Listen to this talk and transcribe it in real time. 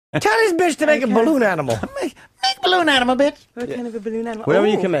Tell this bitch to make a balloon animal. Make balloon animal, bitch. What kind of a balloon animal? Whatever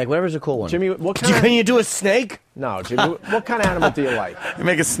you can make. Whatever's a cool one. Jimmy, what kind Can you do a snake? No, Jimmy, what kind of animal do you like? You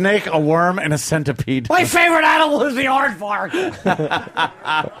make a snake, a worm, and a centipede. My favorite animal is the aardvark.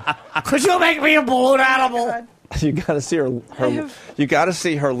 Could you make me a balloon animal? You gotta see her you gotta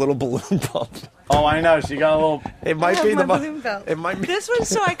see her little balloon pump. Oh, I know. She got a little. It might be the balloon belt. It might be. This one's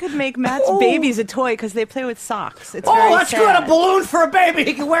so I could make Matt's babies a toy because they play with socks. It's Oh, very that's sad. good. A balloon for a baby.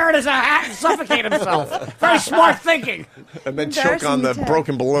 He can wear it as a hat and suffocate himself. Very smart thinking. And then choke on the Embarrassing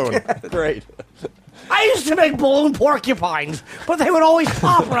broken balloon. Great. I used to make balloon porcupines, but they would always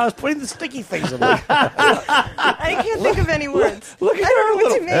pop when I was putting the sticky things in them. I can't think of any words. Look at I don't know her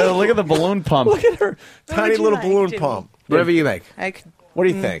what to little. make. Look at the balloon pump. Look at her tiny would you little like, balloon Jimmy? pump. Whatever you make. I could, What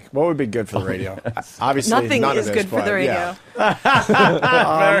do you think? What would be good for the radio? Obviously, nothing none is of this, good for the but, radio.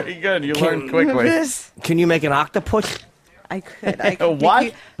 yeah. Very good. You learned quickly. Can you make an octopus? I could What?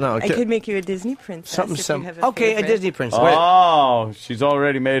 Make you, No, I could make you a Disney princess. Something if you simple. have a Okay, a favorite. Disney princess. Oh, she's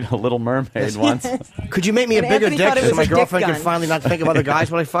already made a Little Mermaid once. Could you make me a And bigger Anthony dick thought it so was my a dick girlfriend can gun. finally not think of other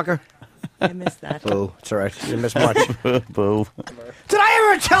guys when I fuck her? I missed that. Boo. It's all right. You didn't miss much. Boo. Did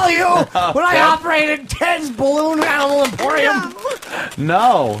I ever tell you when I operated Ted's balloon animal emporium?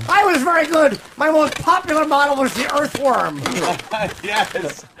 No. I was very good. My most popular model was the earthworm.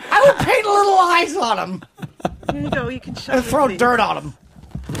 Yes. I would paint little eyes on him Here you go. You can show and me, throw please. dirt on him.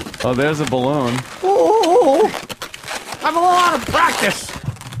 Oh, there's a balloon. Ooh. I've a lot of practice.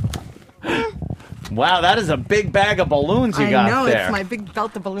 Wow, that is a big bag of balloons you got I know, there. it's my big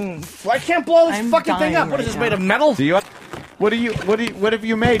belt of balloons. Well, I can't blow this I'm fucking thing dying up. What is right this now. made of metal? Do you? What have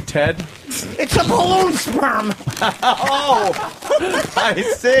you made, Ted? It's a balloon sperm. Oh, I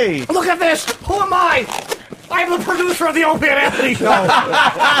see. Look at this. Who am I? I'm the producer of the Opie and Anthony show.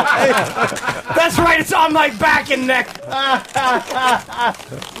 That's right. It's on my back and neck.